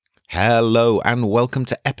Hello and welcome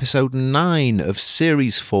to episode 9 of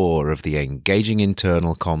series 4 of the Engaging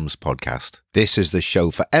Internal Comms podcast. This is the show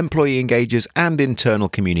for employee engagers and internal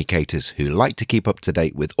communicators who like to keep up to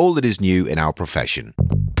date with all that is new in our profession.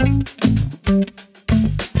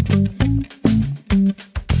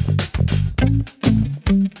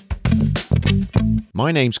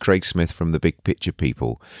 My name's Craig Smith from the Big Picture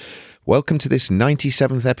People. Welcome to this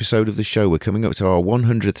 97th episode of the show. We're coming up to our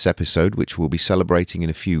 100th episode, which we'll be celebrating in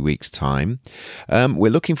a few weeks' time.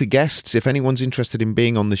 We're looking for guests. If anyone's interested in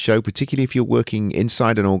being on the show, particularly if you're working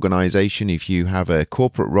inside an organisation, if you have a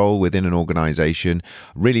corporate role within an organisation,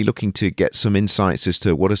 really looking to get some insights as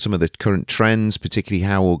to what are some of the current trends, particularly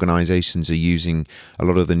how organisations are using a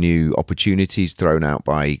lot of the new opportunities thrown out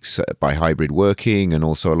by hybrid working and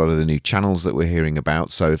also a lot of the new channels that we're hearing about.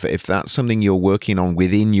 So if that's something you're working on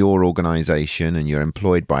within your organisation and you're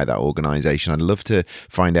employed by that organisation, I'd love to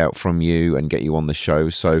find out from you and get you on the show.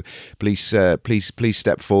 So please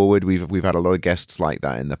step forward. We've had a lot of guests like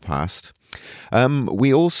that in the past.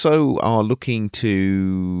 We also are looking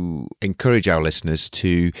to encourage our listeners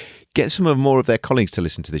to get some more of their colleagues to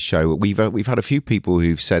listen to the show. We've had a few people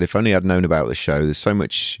who've said, if only I'd known about the show, there's so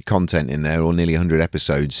much content in there, or nearly 100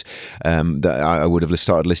 episodes, that I would have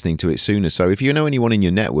started listening to it sooner. So if you know anyone in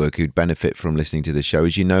your network who'd benefit from listening to the show,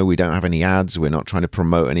 as you know, we don't have any ads. We're not trying to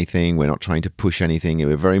promote anything. We're not trying to push anything.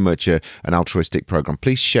 We're very much an altruistic program.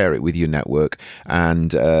 Please share it with your network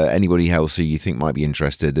and anybody else who you think might be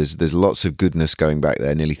interested. There's lots of goodness going back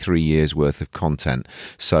there, nearly 3 years worth of content.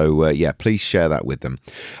 So please share that with them.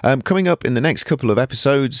 Coming up in the next couple of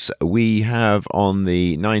episodes, we have on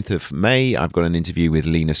the 9th of May, I've got an interview with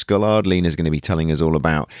Lena Scullard. Lena's going to be telling us all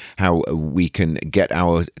about how we can get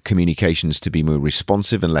our communications to be more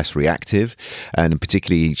responsive and less reactive. And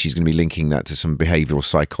particularly, she's going to be linking that to some behavioral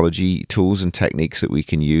psychology tools and techniques that we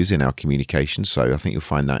can use in our communications. So I think you'll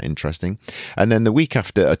find that interesting. And then 2 weeks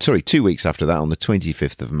after that, on the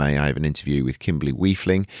 25th of May, I have an interview with Kimberly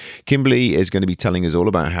Weefling. Kimberly is going to be telling us all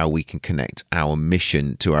about how we can connect our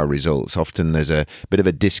mission to our results. Often there's a bit of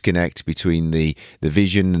a disconnect between the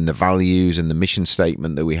vision and the values and the mission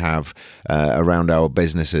statement that we have around our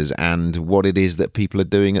businesses and what it is that people are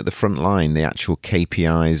doing at the front line, the actual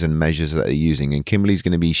KPIs and measures that they're using. And Kimberly's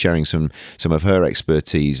going to be sharing some of her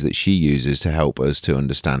expertise that she uses to help us to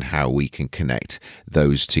understand how we can connect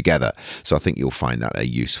those together. So I think you'll find that a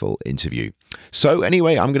useful interview. So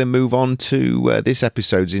anyway, I'm going to move on to this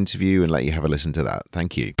episode's interview and let you have a listen to that.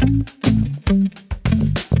 Thank you.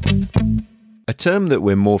 A term that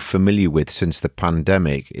we're more familiar with since the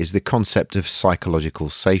pandemic is the concept of psychological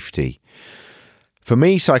safety. For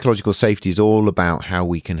me, psychological safety is all about how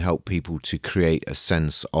we can help people to create a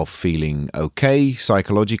sense of feeling okay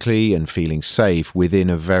psychologically and feeling safe within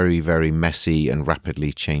a very, very messy and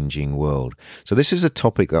rapidly changing world. So this is a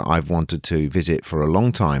topic that I've wanted to visit for a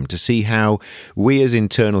long time to see how we as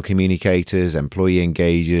internal communicators, employee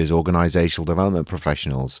engagers, organisational development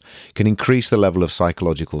professionals can increase the level of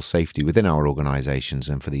psychological safety within our organisations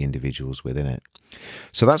and for the individuals within it.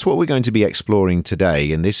 So that's what we're going to be exploring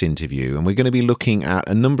today in this interview, and we're going to be looking at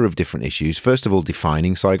a number of different issues. First of all,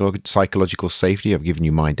 defining psychological safety. I've given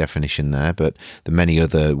you my definition there, but the many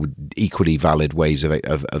other equally valid ways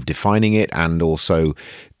of defining it, and also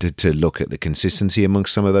to look at the consistency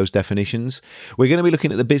amongst some of those definitions. We're going to be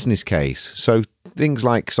looking at the business case. So things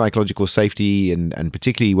like psychological safety, and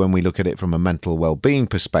particularly when we look at it from a mental well-being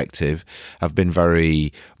perspective, have been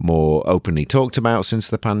very more openly talked about since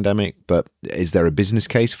the pandemic. But is there a business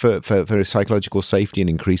case for psychological safety and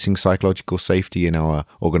increasing psychological safety in our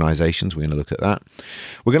organizations? We're going to look at that.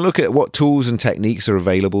 We're going to look at what tools and techniques are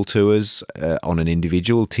available to us on an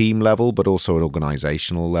individual team level, but also at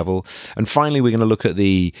organizational level. And finally, we're going to look at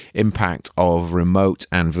the impact of remote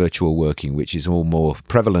and virtual working, which is all more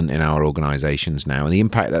prevalent in our organizations now, and the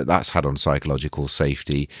impact that that's had on psychological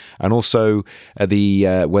safety, and also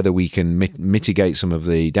whether we can mitigate some of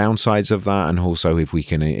the downsides of that, and also if we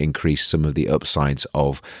can increase some of the upsides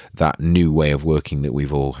of that new way of working that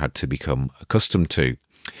we've all had to become accustomed to.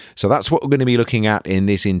 So that's what we're going to be looking at in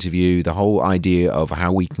this interview, the whole idea of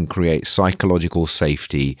how we can create psychological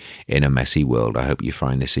safety in a messy world. I hope you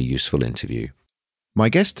find this a useful interview. My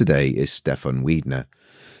guest today is Stefan Wiedner.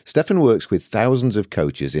 Stefan works with thousands of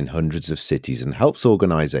coaches in hundreds of cities and helps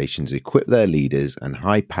organizations equip their leaders and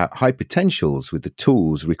high potentials with the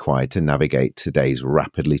tools required to navigate today's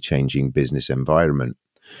rapidly changing business environment.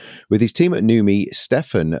 With his team at Numi,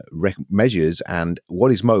 Stefan measures and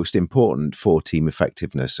what is most important for team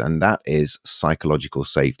effectiveness, and that is psychological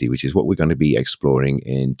safety, which is what we're going to be exploring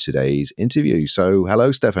in today's interview. So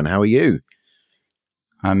hello, Stefan. How are you?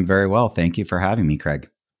 I'm very well. Thank you for having me, Craig.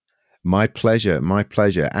 My pleasure, my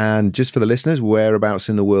pleasure. And just for the listeners, whereabouts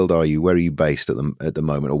in the world are you? Where are you based at the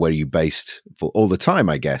moment, or where are you based for all the time?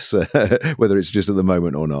 I guess whether it's just at the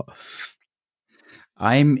moment or not.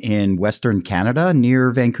 I'm in Western Canada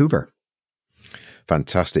near Vancouver.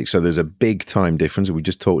 Fantastic. So there's a big time difference. We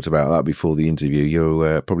just talked about that before the interview.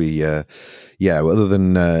 You're probably, other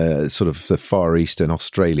than sort of the Far East and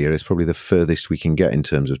Australia, it's probably the furthest we can get in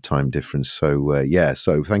terms of time difference. So,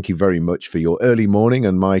 so thank you very much for your early morning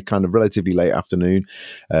and my kind of relatively late afternoon.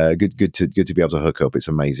 Good to be able to hook up. It's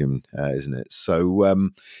amazing, isn't it? So,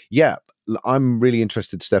 I'm really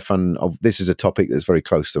interested, Stefan. This is a topic that's very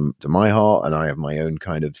close to my heart, and I have my own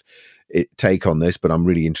kind of take on this, but I'm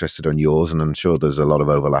really interested on yours, and I'm sure there's a lot of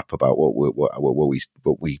overlap about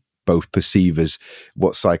what we both perceive as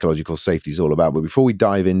what psychological safety is all about. But before we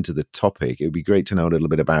dive into the topic, it would be great to know a little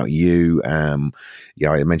bit about you. I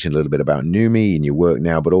mentioned a little bit about Numi and your work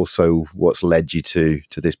now, but also what's led you to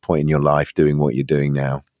this point in your life doing what you're doing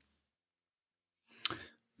now.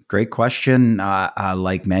 Great question.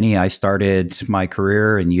 Like many, I started my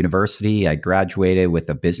career in university. I graduated with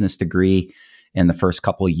a business degree. In the first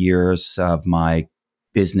couple of years of my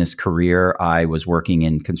business career, I was working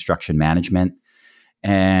in construction management.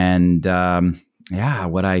 And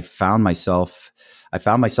what I found myself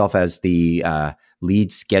as the lead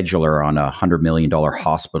scheduler on $100 million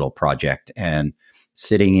hospital project, and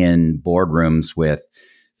sitting in boardrooms with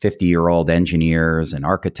 50-year-old engineers and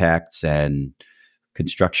architects and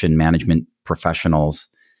construction management professionals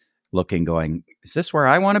going, is this where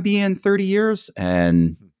I want to be in 30 years?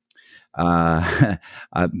 And my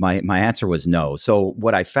answer was no. So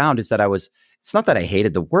what I found is that it's not that I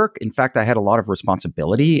hated the work. In fact, I had a lot of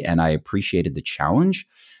responsibility and I appreciated the challenge,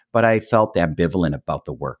 but I felt ambivalent about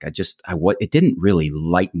the work. It didn't really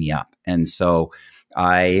light me up. And so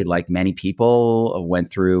I, like many people, went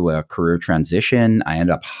through a career transition. I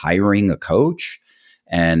ended up hiring a coach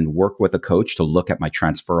and worked with a coach to look at my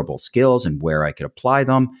transferable skills and where I could apply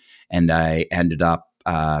them. And I ended up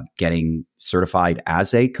getting certified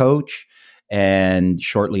as a coach. And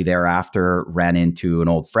shortly thereafter, ran into an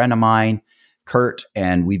old friend of mine, Kurt,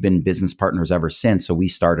 and we've been business partners ever since. So we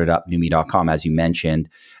started up Numi.com, as you mentioned,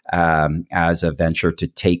 as a venture to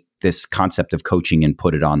take this concept of coaching and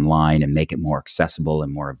put it online and make it more accessible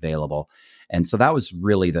and more available. And so that was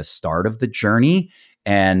really the start of the journey.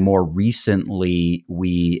 And more recently,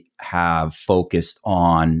 we have focused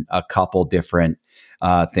on a couple different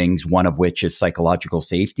things, one of which is psychological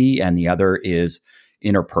safety, and the other is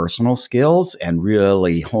interpersonal skills, and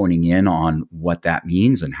really honing in on what that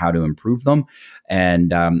means and how to improve them. And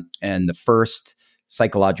the first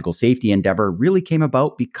psychological safety endeavor really came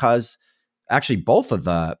about because actually both of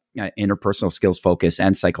the interpersonal skills focus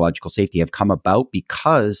and psychological safety have come about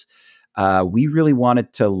because we really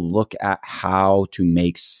wanted to look at how to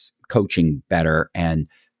make coaching better and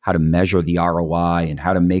how to measure the ROI and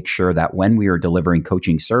how to make sure that when we are delivering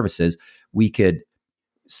coaching services, we could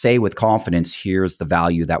say with confidence, here's the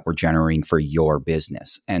value that we're generating for your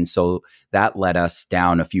business. And so that led us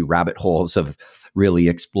down a few rabbit holes of really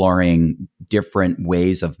exploring different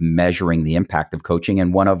ways of measuring the impact of coaching.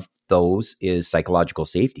 And one of those is psychological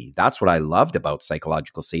safety. That's what I loved about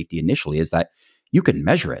psychological safety initially, is that you can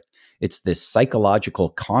measure it. It's this psychological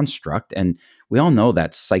construct. And we all know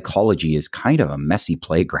that psychology is kind of a messy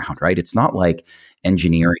playground, right? It's not like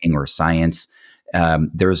engineering or science.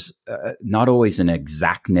 There's not always an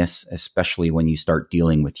exactness, especially when you start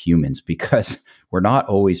dealing with humans, because we're not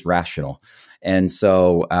always rational. And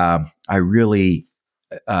so I really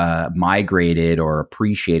migrated or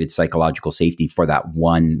appreciated psychological safety for that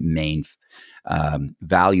one main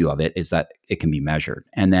value of it, is that it can be measured.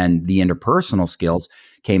 And then the interpersonal skills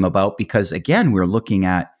came about because, again, we're looking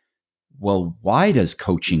at, well, why does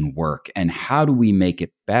coaching work and how do we make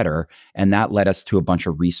it better? And that led us to a bunch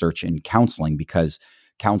of research in counseling, because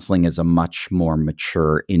counseling is a much more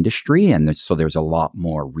mature industry. And so there's a lot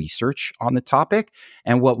more research on the topic.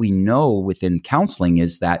 And what we know within counseling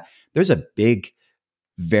is that there's a big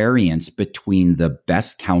variance between the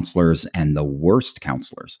best counselors and the worst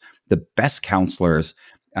counselors. The best counselors,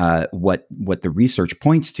 what the research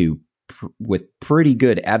points to with pretty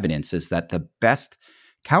good evidence, is that the best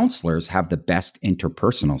counselors have the best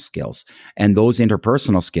interpersonal skills. And those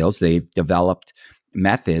interpersonal skills, they've developed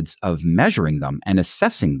methods of measuring them and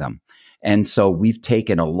assessing them. And so we've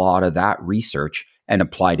taken a lot of that research and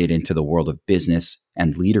applied it into the world of business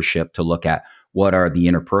and leadership to look at what are the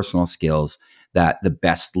interpersonal skills that the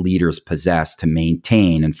best leaders possess to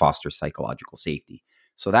maintain and foster psychological safety.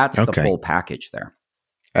 So that's the full package there.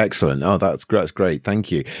 Excellent. Oh, that's great. That's great. Thank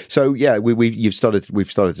you. So, yeah, we've started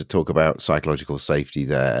to talk about psychological safety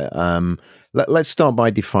there. Let's start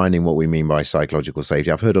by defining what we mean by psychological safety.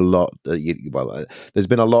 I've heard a lot. There's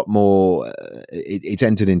been a lot more. It's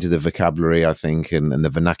entered into the vocabulary, I think, and the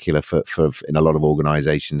vernacular for in a lot of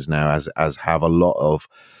organisations now, as have a lot of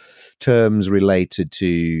terms related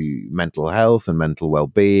to mental health and mental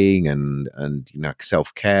well-being and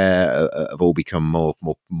self-care have all become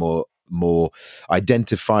more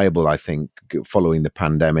identifiable, I think, following the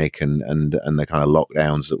pandemic and the kind of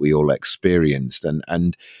lockdowns that we all experienced.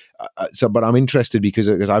 But I'm interested because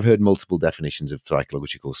I've heard multiple definitions of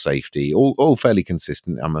psychological safety, all fairly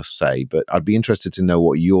consistent, I must say. But I'd be interested to know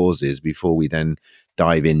what yours is before we then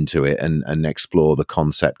dive into it and explore the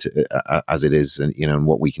concept as it is, and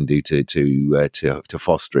what we can do to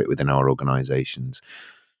foster it within our organizations.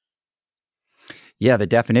 Yeah, the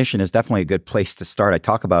definition is definitely a good place to start. I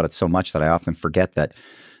talk about it so much that I often forget that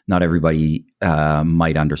not everybody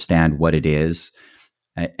might understand what it is.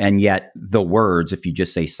 And yet the words, if you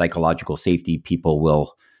just say psychological safety, people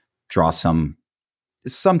will draw some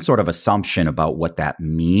sort of assumption about what that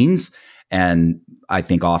means. And I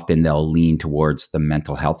think often they'll lean towards the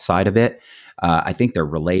mental health side of it. I think they're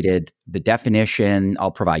related. The definition,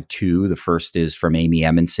 I'll provide two. The first is from Amy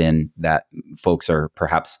Edmondson that folks are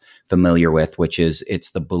perhaps familiar with, which is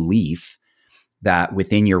it's the belief that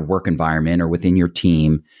within your work environment or within your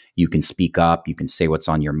team, you can speak up, you can say what's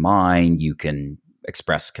on your mind, you can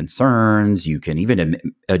express concerns, you can even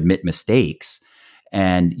admit mistakes,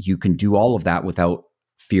 and you can do all of that without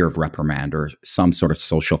fear of reprimand or some sort of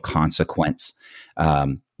social consequence.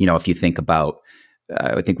 If you think about,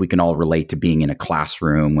 I think we can all relate to being in a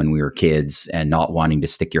classroom when we were kids and not wanting to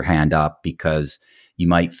stick your hand up because you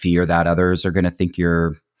might fear that others are going to think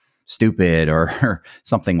you're stupid or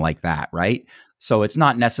something like that, right? So it's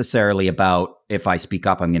not necessarily about if I speak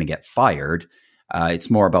up, I'm going to get fired. It's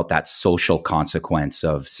more about that social consequence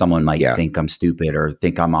of someone might think I'm stupid or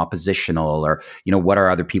think I'm oppositional, or what are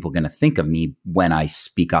other people going to think of me when I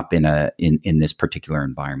speak up in this particular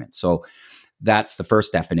environment. So that's the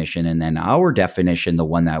first definition. And then our definition, the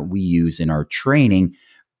one that we use in our training,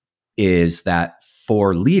 is that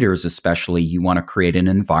for leaders especially, you want to create an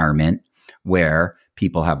environment where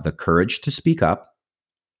people have the courage to speak up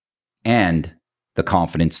and the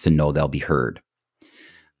confidence to know they'll be heard.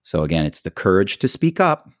 So again, it's the courage to speak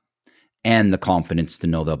up and the confidence to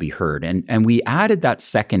know they'll be heard. And we added that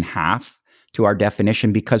second half to our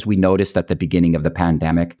definition because we noticed at the beginning of the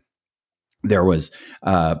pandemic, there was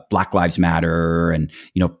Black Lives Matter and,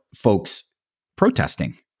 folks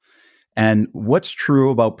protesting. And what's true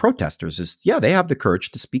about protesters is, they have the courage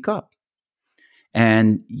to speak up.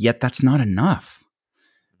 And yet that's not enough,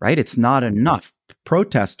 right? It's not enough.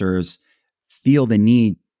 Protesters feel the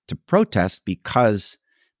need to protest because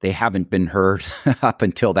they haven't been heard up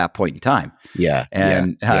until that point in time.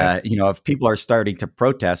 If people are starting to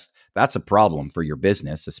protest, that's a problem for your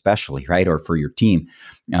business, especially, right? Or for your team.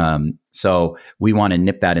 So we want to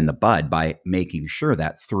nip that in the bud by making sure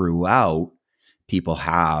that throughout people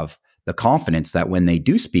have the confidence that when they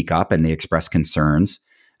do speak up and they express concerns,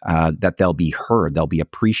 that they'll be heard, they'll be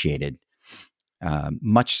appreciated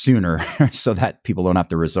much sooner so that people don't have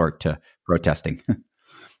to resort to protesting.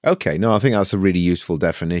 Okay, no, I think that's a really useful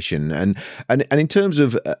definition, and in terms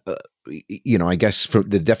of, I guess from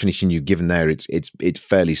the definition you've given there, it's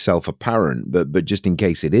fairly self-apparent, but just in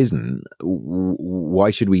case it isn't, why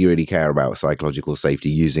should we really care about psychological safety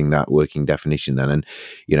using that working definition then? And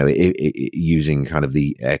using kind of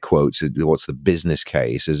the air quotes, what's the business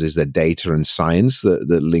case? Is there data and science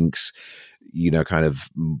that links kind of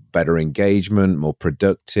better engagement, more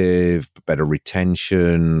productive, better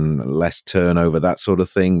retention, less turnover, that sort of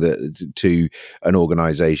thing, that to an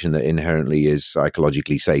organization that inherently is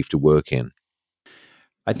psychologically safe to work in?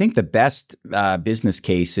 I think the best business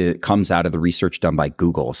case comes out of the research done by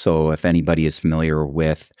Google. So if anybody is familiar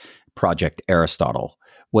with Project Aristotle,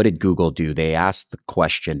 what did Google do? They asked the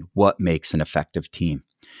question, what makes an effective team?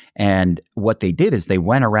 And what they did is they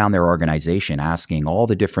went around their organization asking all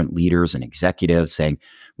the different leaders and executives saying,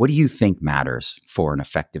 what do you think matters for an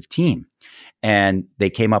effective team? And they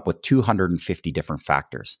came up with 250 different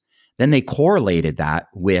factors. Then they correlated that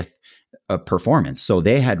with performance. So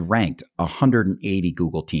they had ranked 180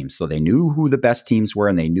 Google teams. So they knew who the best teams were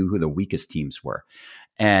and they knew who the weakest teams were.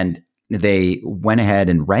 And they went ahead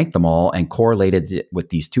and ranked them all and correlated it with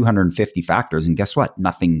these 250 factors. And guess what?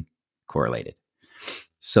 Nothing correlated.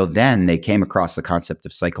 So then they came across the concept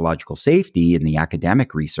of psychological safety in the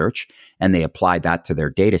academic research, and they applied that to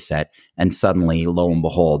their data set. And suddenly, lo and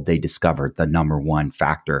behold, they discovered the number one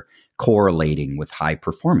factor correlating with high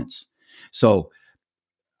performance. So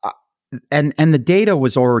and the data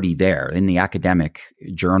was already there in the academic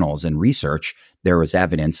journals and research. There was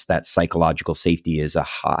evidence that psychological safety is a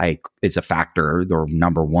factor, or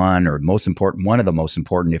number one, or most important, one of the most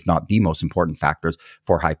important, if not the most important factors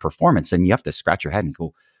for high performance. And you have to scratch your head and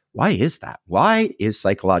go, why is that? Why is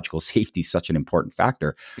psychological safety such an important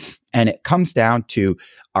factor? And it comes down to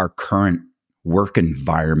our current work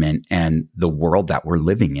environment and the world that we're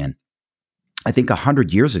living in. I think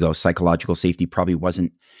 100 years ago, psychological safety probably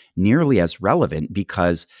wasn't nearly as relevant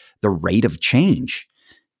because the rate of change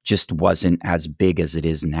just wasn't as big as it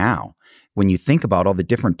is now. When you think about all the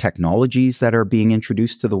different technologies that are being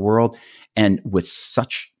introduced to the world, and with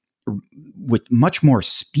much more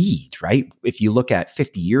speed, right? If you look at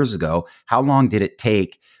 50 years ago, how long did it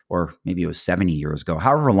take, or maybe it was 70 years ago,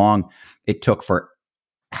 however long it took for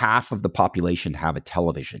half of the population to have a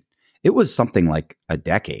television? It was something like a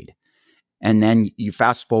decade. And then you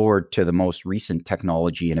fast forward to the most recent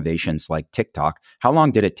technology innovations like TikTok. How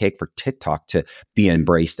long did it take for TikTok to be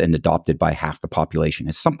embraced and adopted by half the population?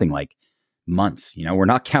 It's something like months. We're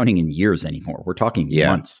not counting in years anymore. We're talking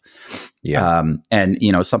months. Yeah.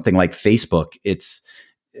 And something like Facebook, it's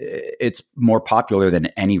more popular than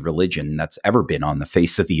any religion that's ever been on the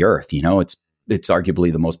face of the earth. It's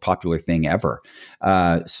arguably the most popular thing ever.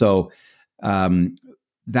 So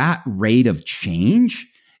that rate of change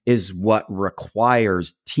is what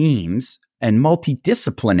requires teams and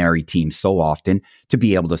multidisciplinary teams so often to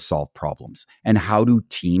be able to solve problems. And how do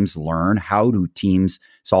teams learn? How do teams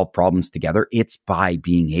solve problems together? It's by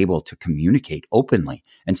being able to communicate openly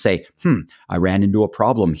and say, I ran into a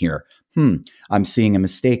problem here. I'm seeing a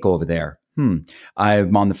mistake over there.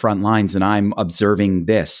 I'm on the front lines and I'm observing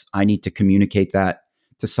this. I need to communicate that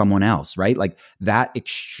to someone else, right? Like that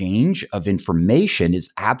exchange of information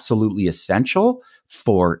is absolutely essential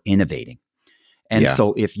for innovating. And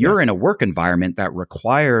so if you're in a work environment that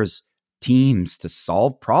requires teams to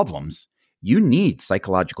solve problems, you need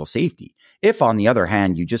psychological safety. If, on the other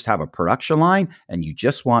hand, you just have a production line and you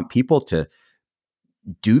just want people to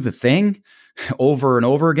do the thing over and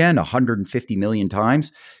over again, 150 million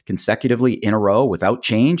times consecutively in a row without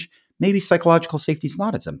change, maybe psychological safety is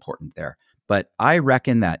not as important there. But I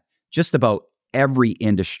reckon that just about every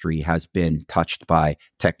industry has been touched by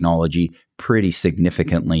technology pretty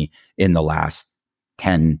significantly in the last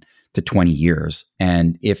 10 to 20 years.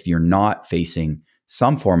 And if you're not facing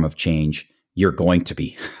some form of change, you're going to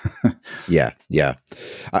be. Yeah.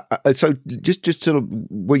 So just sort of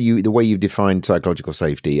the way you've defined psychological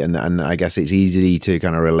safety, and I guess it's easy to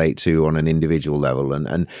kind of relate to on an individual level.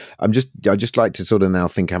 And I just like to sort of now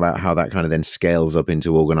think about how that kind of then scales up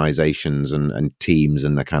into organizations and teams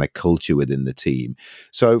and the kind of culture within the team.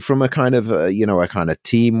 So from a kind of a kind of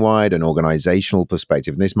team wide and organizational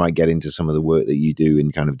perspective, and this might get into some of the work that you do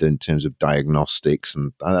in terms of diagnostics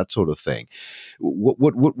and that sort of thing. What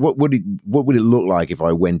would it look like if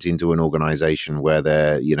I went into an organization where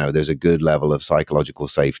there's a good level of psychological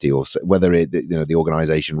safety, or whether the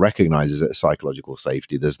organization recognizes it as psychological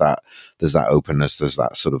safety? There's that openness. There's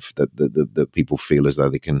that sort of that people feel as though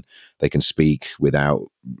they can speak without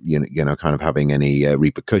kind of having any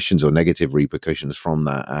repercussions or negative repercussions from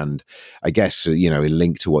that. And I guess in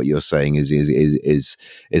link to what you're saying is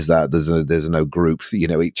that there's no group.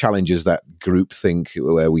 It challenges that group think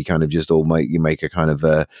where we kind of just all make a kind of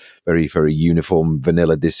very, very uniform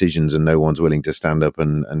vanilla decisions and no one's willing to stand up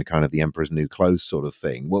and kind of the emperor's new clothes sort of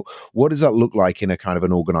thing. Well, what does that look like in a kind of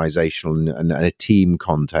an organizational and a team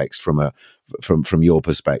context from your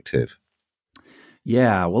perspective?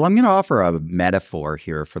 Yeah, well, I'm going to offer a metaphor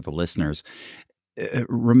here for the listeners.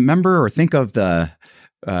 Remember or think of the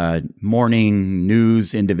morning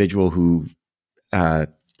news individual who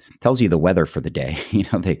tells you the weather for the day.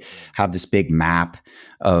 They have this big map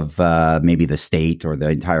of maybe the state or the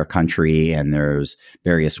entire country, and there's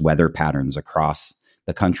various weather patterns across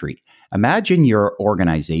the country. Imagine your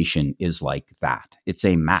organization is like that. It's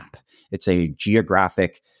a map. It's a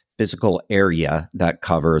geographic physical area that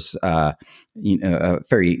covers a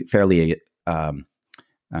fairly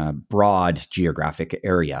broad geographic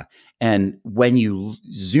area. And when you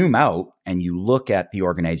zoom out and you look at the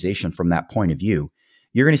organization from that point of view,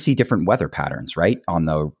 you're going to see different weather patterns, right? On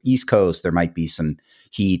the East Coast, there might be some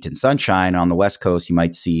heat and sunshine. On the West Coast, you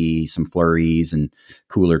might see some flurries and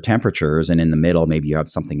cooler temperatures. And in the middle, maybe you have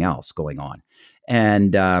something else going on.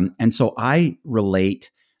 And so I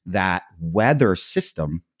relate that weather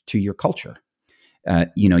system to your culture.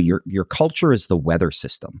 Your culture is the weather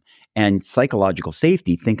system, and psychological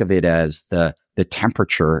safety, think of it as the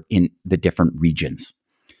temperature in the different regions.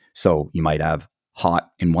 So you might have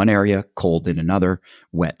hot in one area, cold in another,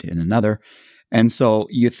 wet in another. And so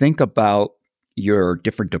you think about, your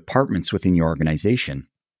different departments within your organization,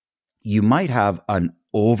 you might have an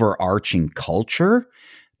overarching culture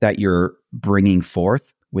that you're bringing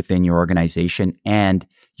forth within your organization, and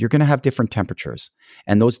you're going to have different temperatures.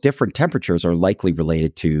 And those different temperatures are likely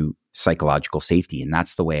related to psychological safety. And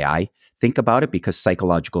that's the way I think about it, because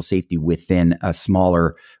psychological safety within a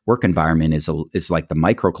smaller work environment is like the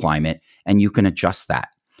microclimate, and you can adjust that.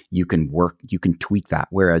 You can tweak that.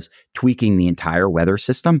 Whereas tweaking the entire weather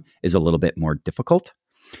system is a little bit more difficult.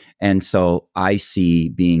 And so I see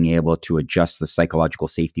being able to adjust the psychological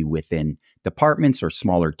safety within departments or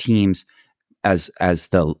smaller teams as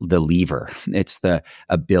the lever. It's the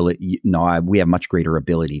ability. We have much greater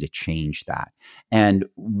ability to change that. And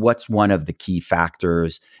what's one of the key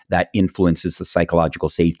factors that influences the psychological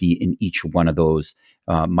safety in each one of those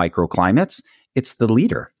microclimates? It's the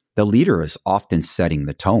leader. The leader is often setting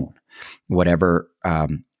the tone. Whatever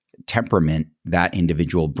temperament that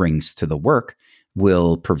individual brings to the work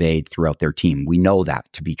will pervade throughout their team. We know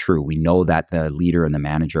that to be true. We know that the leader and the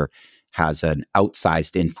manager has an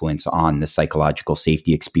outsized influence on the psychological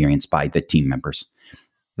safety experience by the team members.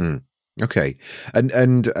 Okay.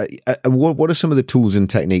 And what are some of the tools and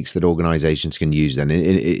techniques that organizations can use then?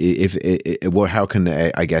 How can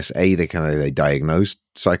I guess they diagnose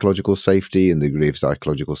psychological safety and the degree of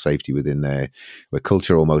psychological safety within their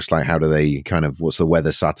culture, almost like how do they what's the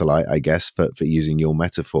weather satellite, I guess, for using your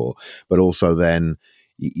metaphor, but also then,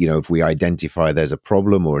 if we identify there's a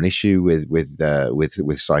problem or an issue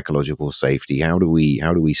with psychological safety, how do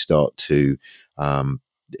we start to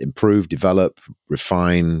improve, develop,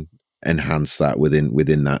 refine, enhance that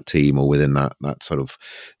within that team or within that sort of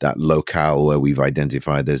that locale where we've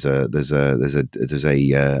identified there's a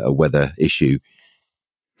weather issue?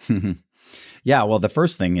 Yeah, well, the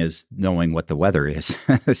first thing is knowing what the weather is.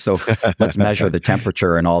 So let's measure the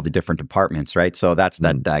temperature in all the different departments, right? So that's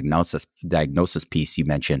that diagnosis piece you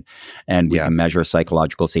mentioned. And we can measure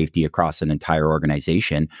psychological safety across an entire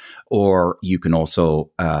organization, or you can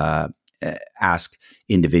also ask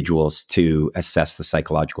individuals to assess the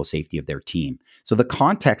psychological safety of their team. So the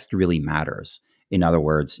context really matters. In other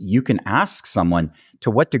words, you can ask someone,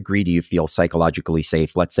 to what degree do you feel psychologically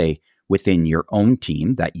safe, let's say within your own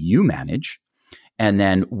team that you manage? And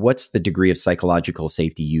then what's the degree of psychological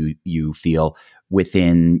safety you feel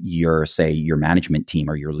within your management team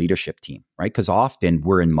or your leadership team, right? Because often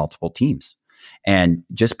we're in multiple teams. And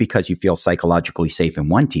just because you feel psychologically safe in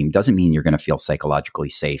one team doesn't mean you're going to feel psychologically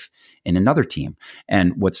safe in another team.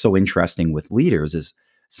 And what's so interesting with leaders is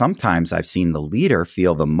sometimes I've seen the leader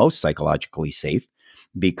feel the most psychologically safe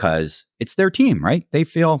because it's their team, right? They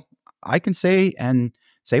feel I can say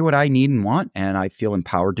what I need and want, and I feel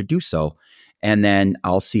empowered to do so. And then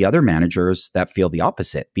I'll see other managers that feel the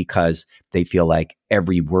opposite because they feel like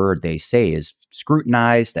every word they say is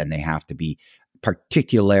scrutinized and they have to be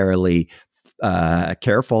particularly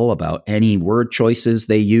careful about any word choices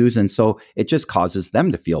they use. And so it just causes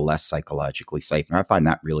them to feel less psychologically safe. And I find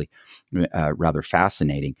that really rather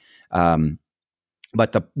fascinating.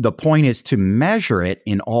 But the point is to measure it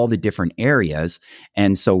in all the different areas.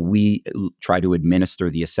 And so we try to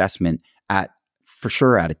administer the assessment for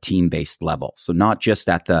sure at a team-based level. So not just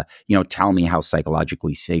at the, tell me how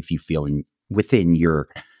psychologically safe you feel within your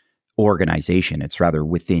organization. It's rather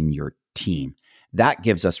within your team. That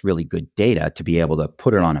gives us really good data to be able to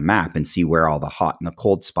put it on a map and see where all the hot and the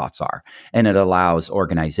cold spots are. And it allows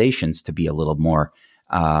organizations to be a little more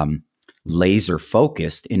laser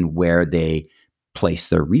focused in where they place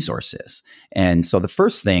their resources. And so the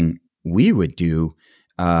first thing we would do,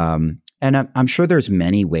 and I'm sure there's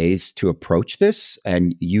many ways to approach this,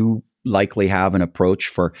 and you likely have an approach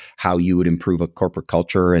for how you would improve a corporate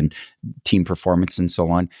culture and team performance and so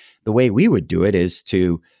on. The way we would do it is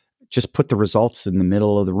to just put the results in the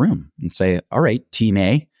middle of the room and say, all right, team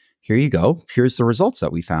A, here you go. Here's the results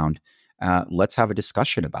that we found. Let's have a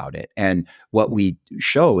discussion about it. And what we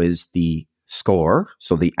show is the score,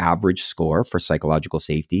 so the average score for psychological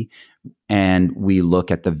safety, and we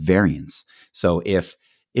look at the variance. So if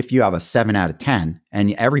you have a 7 out of 10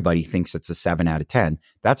 and everybody thinks it's a 7 out of 10,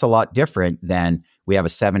 that's a lot different than we have a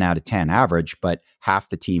 7 out of 10 average, but half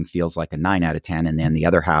the team feels like a 9 out of 10, and then the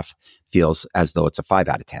other half feels as though it's a 5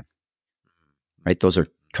 out of 10. Right? Those are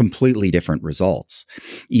completely different results,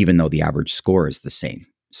 even though the average score is the same.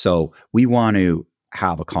 So we want to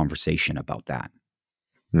have a conversation about that.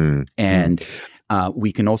 And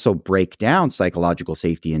we can also break down psychological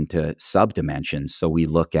safety into sub-dimensions. So we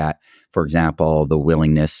look at, for example, the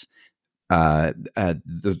willingness, the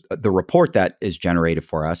report that is generated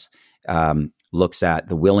for us looks at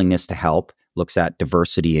the willingness to help, looks at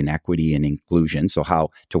diversity and equity and inclusion. So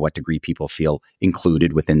to what degree people feel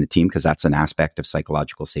included within the team, because that's an aspect of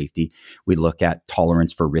psychological safety. We look at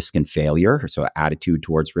tolerance for risk and failure. So attitude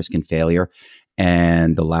towards risk and failure.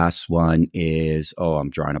 And the last one is, I'm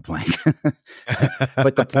drawing a blank.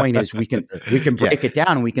 But the point is we can break it down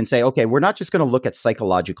and we can say, okay, we're not just going to look at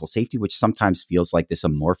psychological safety, which sometimes feels like this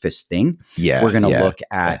amorphous thing. We're going to look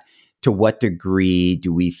at to what degree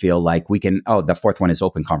do we feel like we can, the fourth one is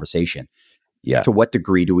open conversation. To what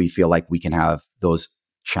degree do we feel like we can have those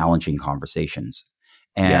challenging conversations?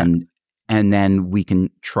 And then we can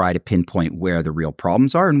try to pinpoint where the real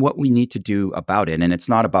problems are and what we need to do about it. And it's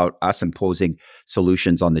not about us imposing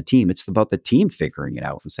solutions on the team. It's about the team figuring it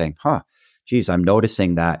out and saying, geez, I'm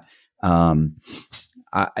noticing that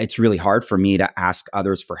it's really hard for me to ask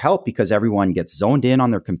others for help because everyone gets zoned in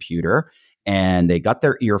on their computer and they got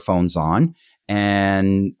their earphones on.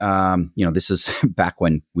 And, this is back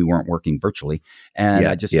when we weren't working virtually. And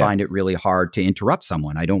I just find it really hard to interrupt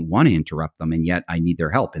someone. I don't want to interrupt them. And yet I need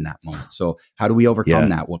their help in that moment. So how do we overcome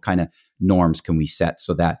that? What kind of norms can we set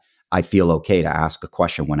so that I feel okay to ask a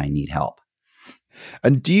question when I need help?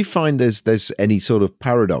 And do you find there's any sort of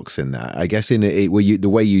paradox in that? I guess the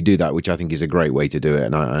way you do that, which I think is a great way to do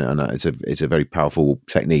it, and it's a very powerful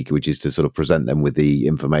technique, which is to sort of present them with the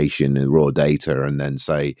information and raw data, and then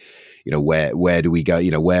say, where do we go?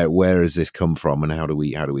 Where has this come from, and how do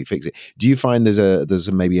we fix it? Do you find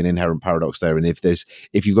there's maybe an inherent paradox there? And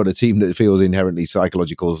if you've got a team that feels inherently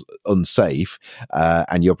psychological unsafe,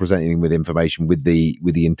 and you're presenting them with information with the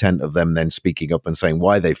intent of them then speaking up and saying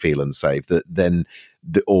why they feel unsafe, that then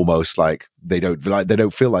almost like they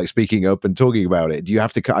don't feel like speaking up and talking about it. Do you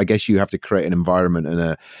have to? I guess you have to create an environment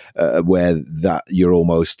and where that you're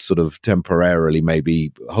almost sort of temporarily,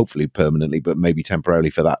 maybe hopefully permanently, but maybe temporarily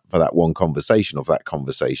for that one conversation or for that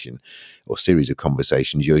conversation or series of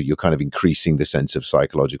conversations, you're kind of increasing the sense of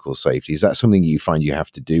psychological safety. Is that something you find you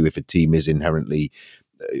have to do if a team is inherently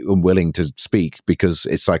unwilling to speak because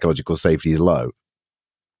its psychological safety is low?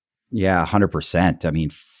 Yeah, 100%. I mean,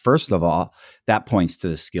 first of all, that points to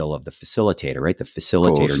the skill of the facilitator, right? The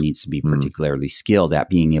facilitator needs to be particularly skilled at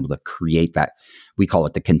being able to create that, we call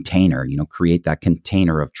it the container, create that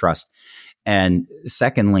container of trust. And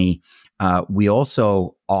secondly, we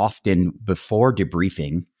also often, before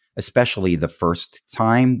debriefing, especially the first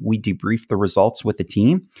time we debrief the results with the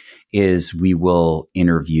team, is we will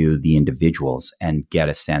interview the individuals and get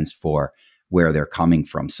a sense for where they're coming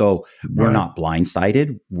from. So we're not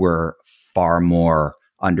blindsided. We're far more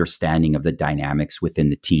understanding of the dynamics within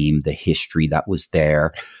the team, the history that was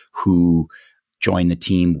there, who joined the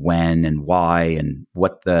team when and why, and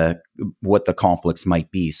what the conflicts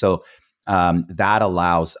might be. So that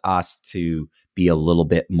allows us to be a little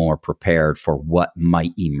bit more prepared for what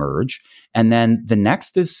might emerge. And then the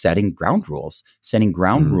next is setting ground rules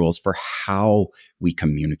for how we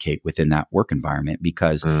communicate within that work environment,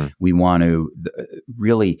 because we want to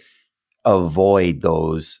really avoid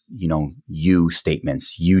those, you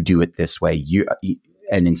statements, you do it this way,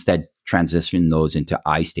 and instead transition those into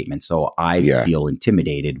I statements. So I feel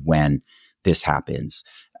intimidated when this happens,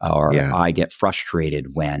 or I get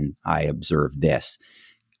frustrated when I observe this.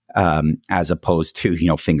 As opposed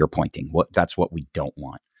to, finger pointing. That's what we don't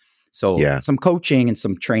want. So some coaching and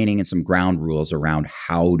some training and some ground rules around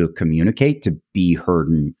how to communicate to be heard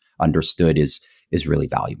and understood is really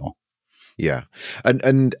valuable. Yeah.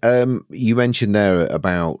 And you mentioned there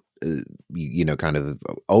about, kind of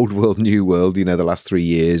old world, new world, the last 3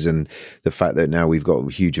 years, and the fact that now we've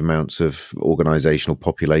got huge amounts of organizational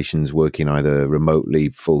populations working either remotely,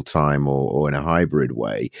 full time, or in a hybrid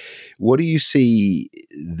way. What do you see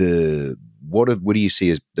what do you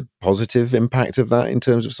see as the positive impact of that in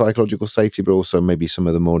terms of psychological safety, but also maybe some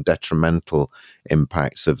of the more detrimental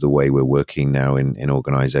impacts of the way we're working now in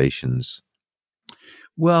organizations?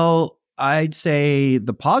 Well, I'd say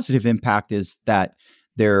the positive impact is that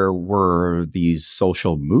there were these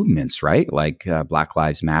social movements, right? Like Black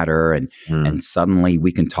Lives Matter. And suddenly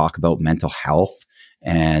we can talk about mental health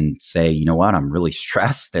and say, you know what, I'm really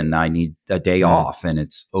stressed and I need a day off, and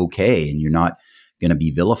it's okay. And you're not going to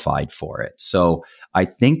be vilified for it. So I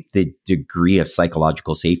think the degree of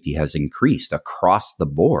psychological safety has increased across the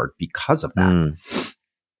board because of that.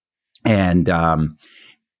 And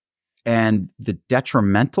the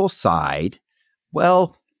detrimental side,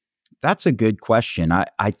 well, that's a good question.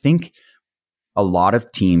 I think a lot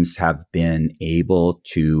of teams have been able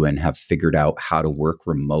to and have figured out how to work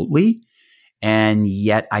remotely. And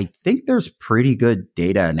yet I think there's pretty good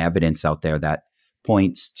data and evidence out there that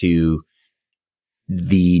points to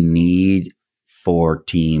the need for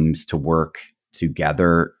teams to work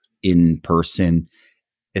together in person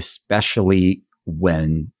especially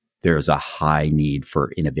when there's a high need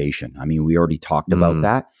for innovation. I mean, we already talked about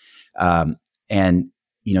that. And,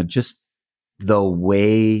 just the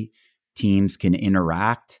way teams can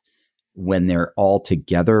interact when they're all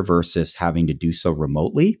together versus having to do so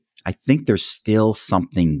remotely, I think there's still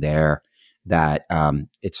something there that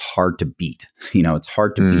it's hard to beat. It's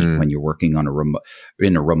hard to beat when you're working on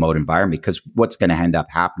in a remote environment, because what's going to end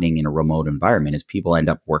up happening in a remote environment is people end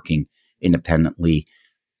up working independently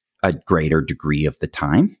a greater degree of the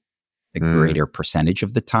time, a greater percentage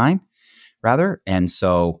of the time, rather. And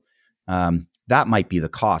so that might be the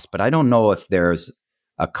cost, but I don't know if there's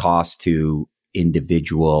a cost to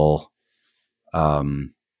individual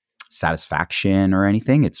satisfaction or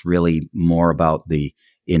anything. It's really more about the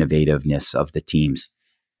innovativeness of the teams.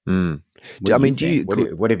 What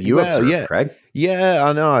have you observed, Craig? Yeah,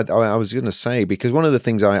 I know. I was going to say, because one of the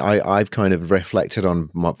things I've kind of reflected on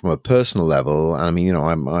from a personal level. I mean,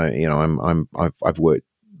 I've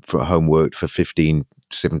worked for 15,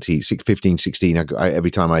 16.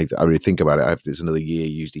 Every time I really think about it, there's another year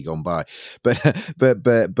usually gone by. But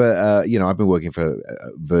I've been working for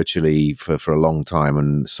virtually for a long time,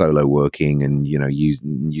 and solo working, and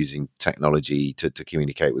using technology to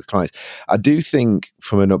communicate with clients. I do think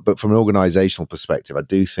from an organizational perspective, I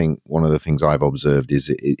do think one of the things I've observed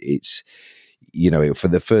is it's for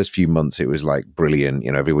the first few months, it was like brilliant.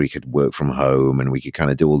 Everybody could work from home, and we could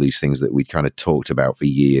kind of do all these things that we'd kind of talked about for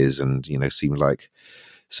years, and seemed like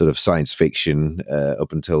sort of science fiction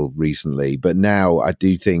up until recently. But now I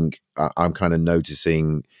do think I'm kind of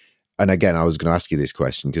noticing, and again, I was going to ask you this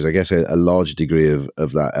question, because I guess a large degree of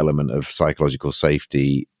that element of psychological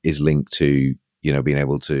safety is linked to, being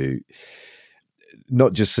able to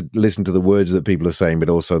not just listen to the words that people are saying, but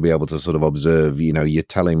also be able to sort of observe, you're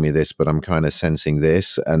telling me this, but I'm kind of sensing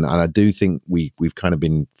this. And I do think we've kind of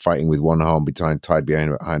been fighting with one arm tied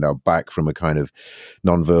behind our back from a kind of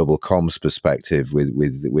nonverbal comms perspective with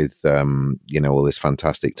all this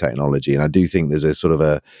fantastic technology. And I do think there's a sort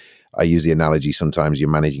of I use the analogy, sometimes you're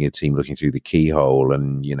managing a team looking through the keyhole,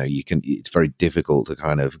 and, it's very difficult to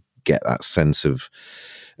kind of get that sense of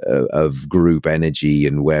group energy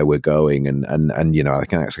and where we're going, and I think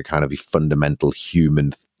that's a kind of a fundamental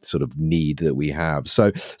human sort of need that we have.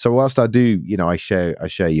 So whilst I do, I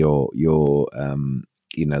share your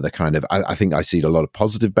the kind of, I think I see a lot of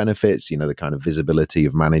positive benefits, the kind of visibility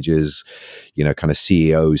of managers, kind of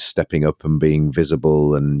CEOs stepping up and being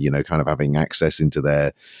visible, and kind of having access into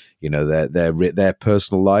their their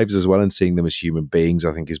personal lives as well, and seeing them as human beings,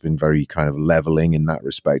 I think has been very kind of leveling in that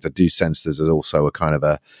respect. I do sense there's also a kind of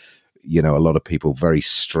a lot of people very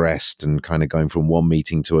stressed and kind of going from one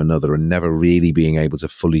meeting to another and never really being able to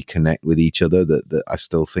fully connect with each other, that I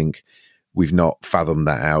still think we've not fathomed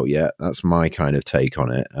that out yet. That's my kind of take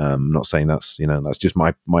on it. I'm not saying that's, that's just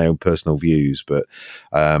my own personal views, but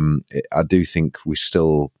I do think we're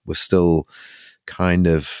still kind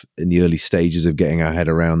of in the early stages of getting our head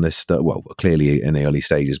around this stuff. Well, clearly in the early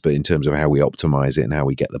stages, but in terms of how we optimize it and how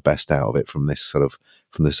we get the best out of it from the sort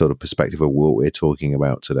of perspective of what we're talking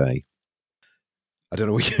about today. I don't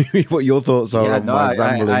know what your thoughts are on my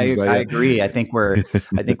ramblings. I agree. I think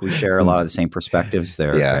we share a lot of the same perspectives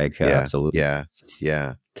there, Craig. Absolutely. Yeah.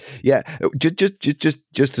 Just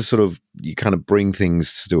to sort of you kind of bring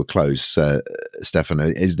things to a close, Stefano,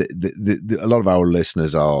 is that a lot of our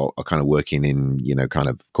listeners are kind of working in kind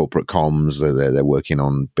of corporate comms. They're working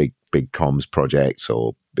on big comms projects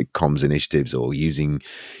or big comms initiatives, or using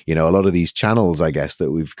a lot of these channels, I guess,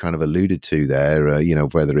 that we've kind of alluded to there.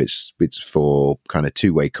 Whether it's for kind of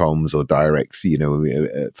two-way comms or direct,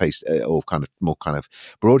 face or kind of more kind of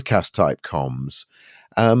broadcast type comms.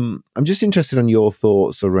 I'm just interested on your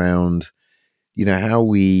thoughts around,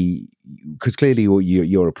 how because clearly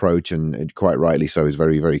your approach, and quite rightly so, is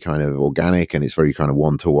very, very kind of organic, and it's very kind of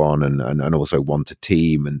one-to-one and also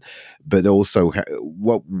one-to-team, but also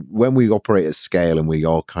when we operate at scale and we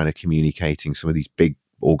are kind of communicating some of these big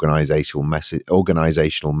organizational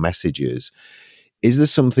messages, is there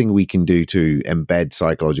something we can do to embed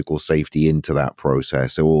psychological safety into that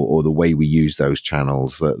process, or the way we use those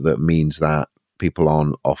channels that means that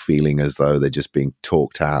people are feeling as though they're just being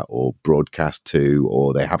talked at or broadcast to,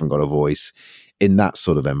 or they haven't got a voice in that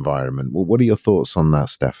sort of environment? Well, what are your thoughts on that,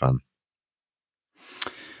 Stefan?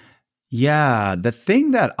 Yeah, the thing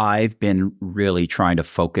that I've been really trying to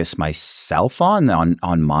focus myself on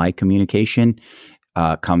my communication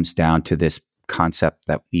comes down to this concept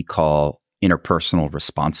that we call interpersonal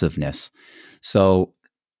responsiveness. So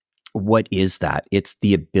what is that? It's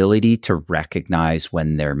the ability to recognize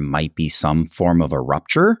when there might be some form of a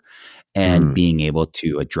rupture and being able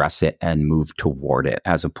to address it and move toward it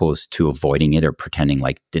as opposed to avoiding it or pretending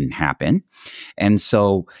like it didn't happen. And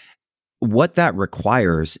so what that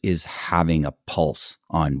requires is having a pulse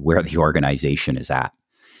on where the organization is at.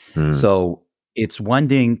 So it's one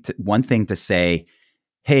thing to say,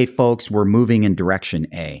 hey, folks, we're moving in direction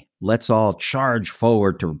A. Let's all charge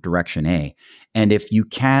forward to direction A. And if you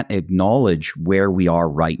can't acknowledge where we are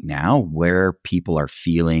right now, where people are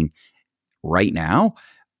feeling right now,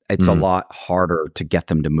 it's a lot harder to get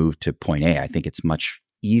them to move to point A. I think it's much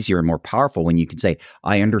easier and more powerful when you can say,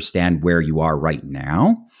 I understand where you are right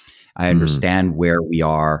now. I understand where we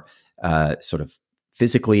are sort of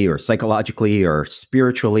physically or psychologically or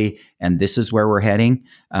spiritually, and this is where we're heading.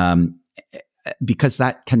 Because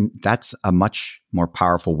that's a much more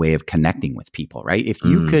powerful way of connecting with people, right? If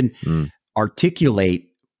you could articulate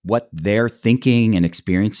what they're thinking and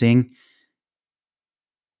experiencing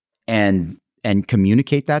and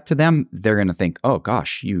communicate that to them, they're going to think, oh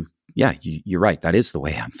gosh, you're right. That is the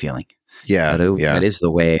way I'm feeling. That is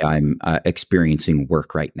the way I'm experiencing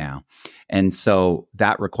work right now. And so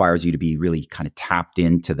that requires you to be really kind of tapped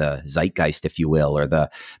into the zeitgeist, if you will, or the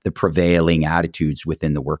prevailing attitudes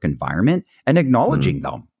within the work environment and acknowledging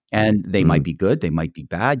them. And they might be good, they might be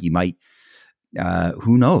bad. You might,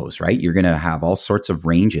 who knows, right? You're going to have all sorts of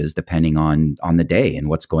ranges depending on the day and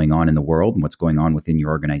what's going on in the world and what's going on within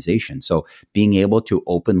your organization. So being able to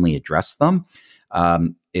openly address them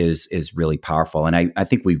is really powerful. And I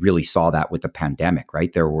think we really saw that with the pandemic,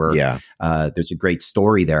 right? There's a great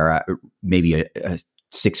story there. Maybe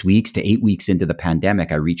 6 weeks to 8 weeks into the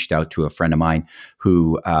pandemic, I reached out to a friend of mine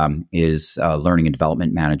who is a learning and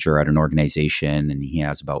development manager at an organization, and he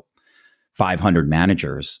has about 500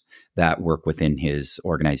 managers that work within his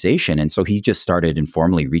organization. And so he just started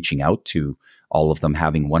informally reaching out to all of them,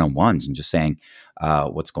 having one-on-ones and just saying,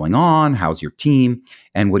 what's going on? How's your team?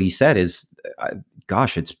 And what he said is,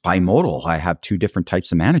 gosh, it's bimodal. I have two different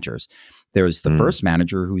types of managers. There's the first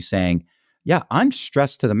manager who's saying, yeah, I'm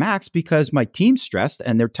stressed to the max because my team's stressed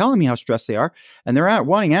and they're telling me how stressed they are and they're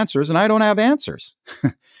wanting answers and I don't have answers.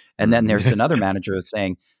 And then there's another manager that's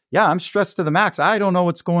saying, yeah, I'm stressed to the max. I don't know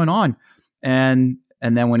what's going on. And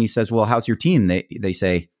then when he says, well, how's your team? They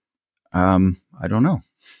say, I don't know.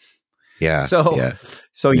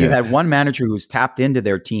 So you had one manager who's tapped into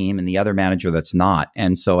their team and the other manager that's not.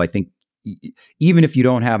 And so I think even if you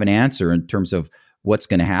don't have an answer in terms of what's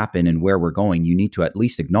going to happen and where we're going, you need to at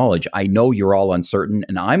least acknowledge, I know you're all uncertain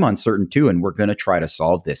and I'm uncertain too, and we're going to try to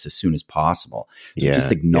solve this as soon as possible. So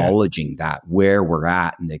just acknowledging that where we're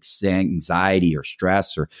at and the anxiety or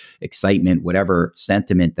stress or excitement, whatever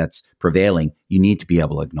sentiment that's prevailing, you need to be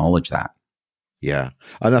able to acknowledge that. Yeah.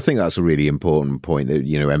 And I think that's a really important point that,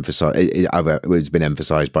 it's been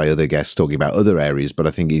emphasized by other guests talking about other areas, but I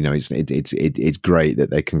think, it's great that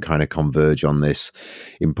they can kind of converge on this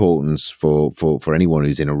importance for anyone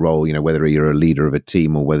who's in a role, whether you're a leader of a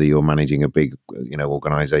team or whether you're managing a big,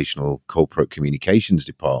 organizational corporate communications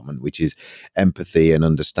department, which is empathy and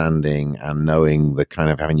understanding and knowing the kind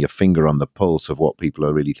of having your finger on the pulse of what people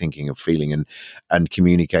are really thinking and feeling and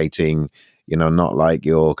communicating, not like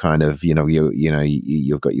you're kind of,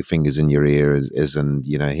 you've got your fingers in your ears and,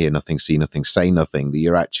 hear nothing, see nothing, say nothing, that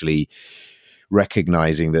you're actually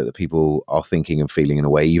recognizing that the people are thinking and feeling in a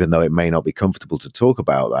way, even though it may not be comfortable to talk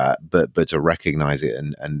about that, but to recognize it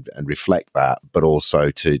and reflect that, but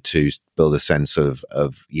also to build a sense of,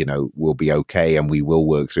 we'll be okay and we will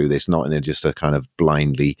work through this, not in just a kind of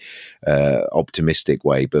blindly optimistic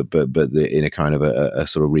way, but in a kind of a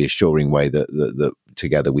sort of reassuring way that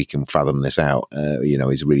together we can fathom this out,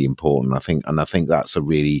 is really important. I think that's a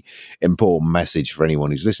really important message for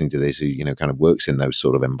anyone who's listening to this, who, kind of works in those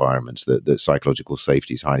sort of environments, that psychological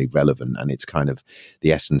safety is highly relevant. And it's kind of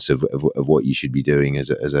the essence of what you should be doing as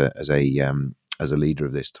a leader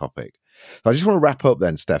of this topic. I just want to wrap up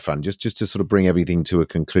then, Stefan, just to sort of bring everything to a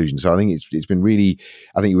conclusion. So I think it's been really,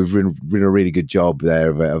 I think we've been a really good job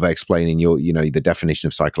there of explaining the definition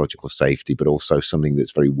of psychological safety, but also something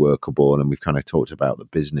that's very workable. And we've kind of talked about the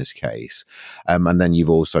business case. And then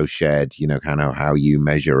you've also shared, kind of how you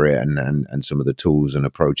measure it and some of the tools and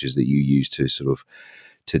approaches that you use to sort of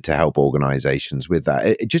to help organizations with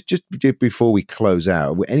that. Just before we close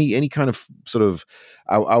out, any kind of sort of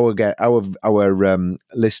our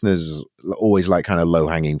listeners always like kind of low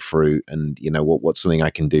hanging fruit, and what's something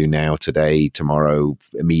I can do now, today, tomorrow,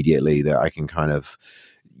 immediately, that I can kind of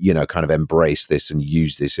embrace this and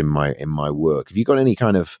use this in my work. Have you got any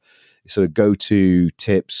kind of sort of go-to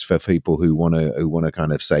tips for people who want to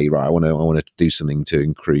kind of say, right, I want to do something to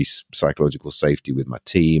increase psychological safety with my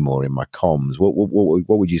team or in my comms?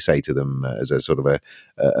 What would you say to them as a sort of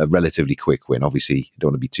a relatively quick win? Obviously, you don't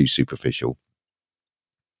want to be too superficial.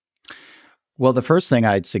 Well, the first thing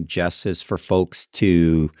I'd suggest is for folks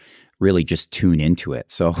to really just tune into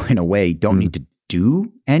it. So in a way, don't need to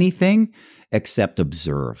do anything except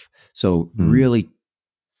observe. So really,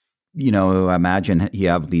 imagine you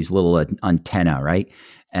have these little antenna, right?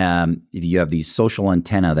 You have these social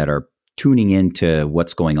antenna that are tuning into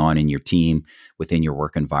what's going on in your team, within your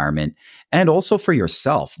work environment, and also for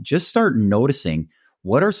yourself. Just start noticing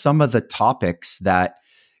what are some of the topics that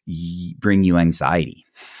bring you anxiety.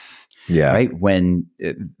 Yeah. Right. When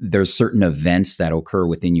there's certain events that occur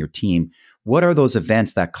within your team, what are those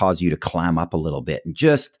events that cause you to clam up a little bit and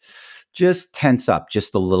just tense up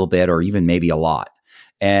just a little bit, or even maybe a lot,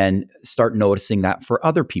 and start noticing that for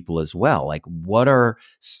other people as well. Like what are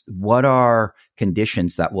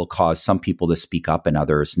conditions that will cause some people to speak up and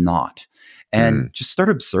others not? And just start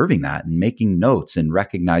observing that and making notes and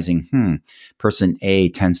recognizing, person A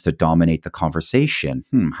tends to dominate the conversation.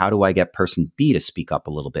 How do I get person B to speak up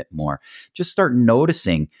a little bit more? Just start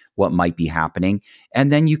noticing what might be happening.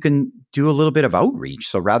 And then you can do a little bit of outreach.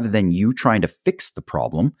 So rather than you trying to fix the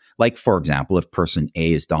problem, like, for example, if person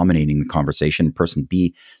A is dominating the conversation, person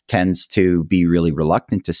B tends to be really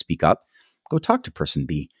reluctant to speak up, go talk to person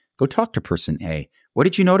B. Go talk to person A. What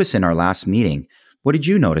did you notice in our last meeting? What did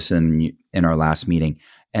you notice in our last meeting?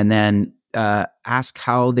 And then ask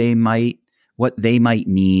what they might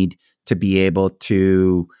need to be able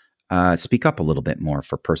to speak up a little bit more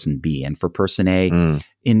for person B. And for person A,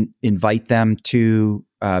 invite them to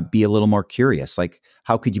be a little more curious. Like,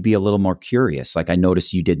 how could you be a little more curious? Like, I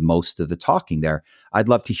noticed you did most of the talking there. I'd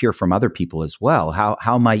love to hear from other people as well.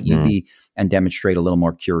 How might you be and demonstrate a little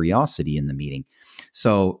more curiosity in the meeting?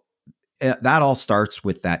 So that all starts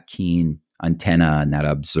with that keen antenna and that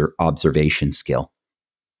observation skill.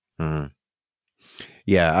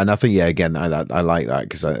 Yeah, and I think again, I like that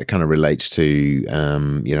because it kind of relates to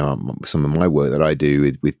some of my work that I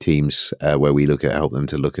do with teams where we help them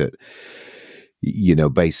to look at,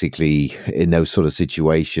 basically in those sort of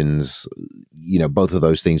situations, both of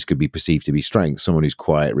those things could be perceived to be strengths. Someone who's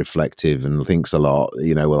quiet, reflective, and thinks a lot,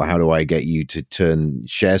 well, how do I get you to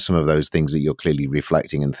share some of those things that you're clearly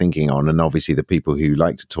reflecting and thinking on? And obviously the people who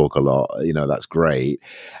like to talk a lot, that's great.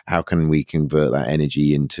 How can we convert that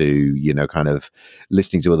energy into, kind of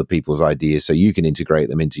listening to other people's ideas so you can integrate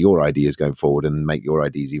them into your ideas going forward and make your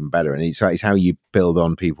ideas even better? And it's how you build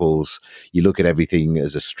on you look at everything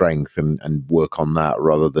as a strength and work on that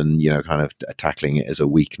rather than, kind of tackling it as a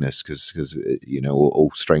weakness, because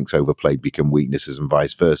all strengths overplayed become weaknesses and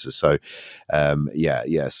vice versa. So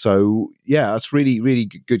that's really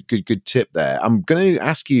good tip there. I'm going to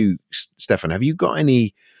ask you, Stefan, have you got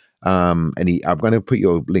any I'm going to put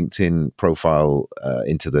your LinkedIn profile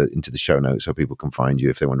into the show notes so people can find you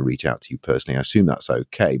if they want to reach out to you personally. I assume that's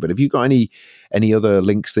okay. But have you got any other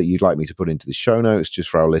links that you'd like me to put into the show notes just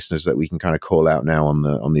for our listeners that we can kind of call out now on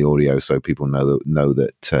the audio so people know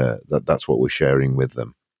that that's what we're sharing with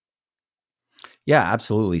them? Yeah,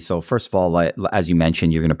 absolutely. So first of all, as you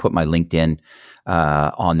mentioned, you're going to put my LinkedIn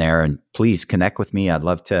on there, and please connect with me. I'd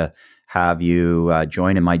love to have you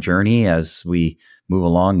join in my journey as we move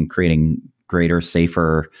along and creating greater,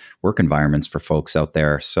 safer work environments for folks out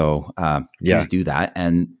there. So please do that.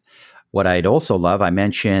 And what I'd also love, I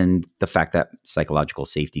mentioned the fact that psychological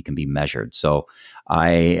safety can be measured. So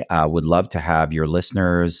I would love to have your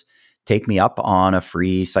listeners take me up on a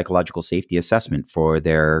free psychological safety assessment for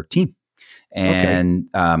their team. And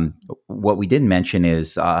what we didn't mention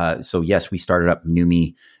is, so yes, we started up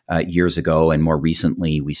Numi years ago, and more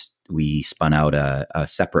recently we spun out a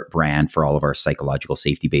separate brand for all of our psychological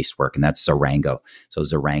safety-based work, and that's Zarango. So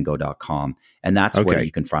zarango.com. And that's where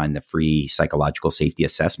you can find the free psychological safety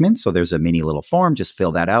assessment. So there's a mini little form, just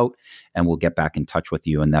fill that out, and we'll get back in touch with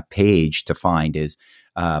you. And that page to find is,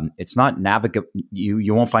 it's not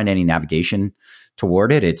you won't find any navigation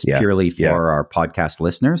toward it. It's purely for our podcast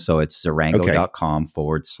listeners. So it's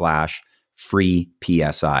zarango.com/free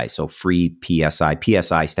PSI. So free PSI.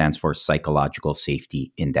 PSI stands for Psychological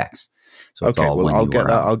Safety Index. So it's all one URL.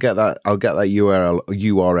 I'll get that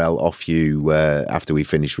URL off you after we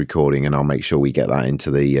finish recording, and I'll make sure we get that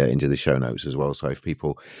into the show notes as well. So if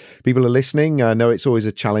people are listening, I know it's always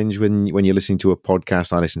a challenge when you're listening to a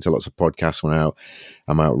podcast. I listen to lots of podcasts when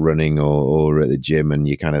I'm out running or at the gym, and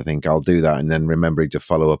you kind of think I'll do that, and then remembering to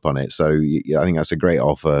follow up on it. So I think that's a great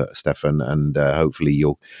offer, Stefan, and hopefully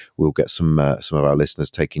we'll get some of our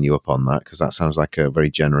listeners taking you up on that, because that sounds like a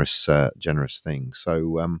very generous thing.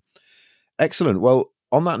 So. Excellent. Well,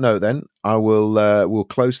 on that note, then I will we'll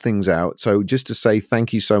close things out. So, just to say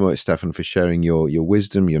thank you so much, Stefan, for sharing your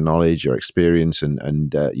wisdom, your knowledge, your experience,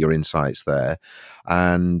 and your insights there.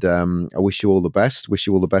 And I wish you all the best. Wish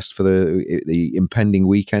you all the best for the impending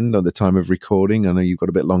weekend at the time of recording. I know you've got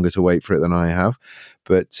a bit longer to wait for it than I have,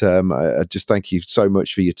 but I just thank you so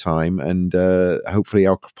much for your time, and hopefully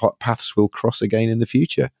our paths will cross again in the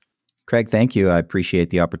future. Craig, thank you. I appreciate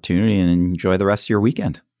the opportunity and enjoy the rest of your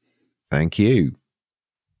weekend. Thank you.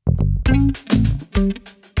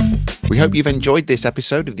 We hope you've enjoyed this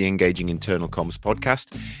episode of the Engaging Internal Comms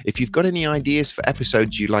podcast. If you've got any ideas for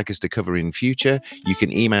episodes you'd like us to cover in future, you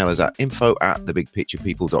can email us at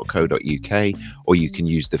info@thebigpicturepeople.co.uk, or you can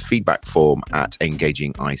use the feedback form at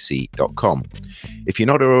engagingic.com. If you're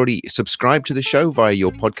not already subscribed to the show via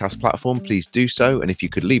your podcast platform, please do so. And if you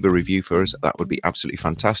could leave a review for us, that would be absolutely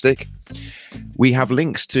fantastic. We have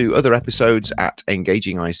links to other episodes at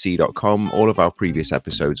engagingic.com. All of our previous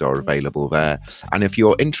episodes are available there. And if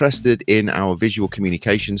you're interested in our visual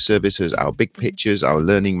communication services, our big pictures, our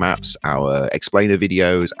learning maps, our explainer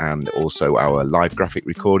videos, and also our live graphic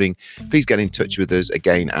recording, please get in touch with us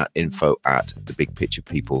again at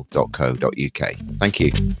info@thebigpicturepeople.co.uk. Thank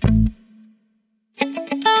you.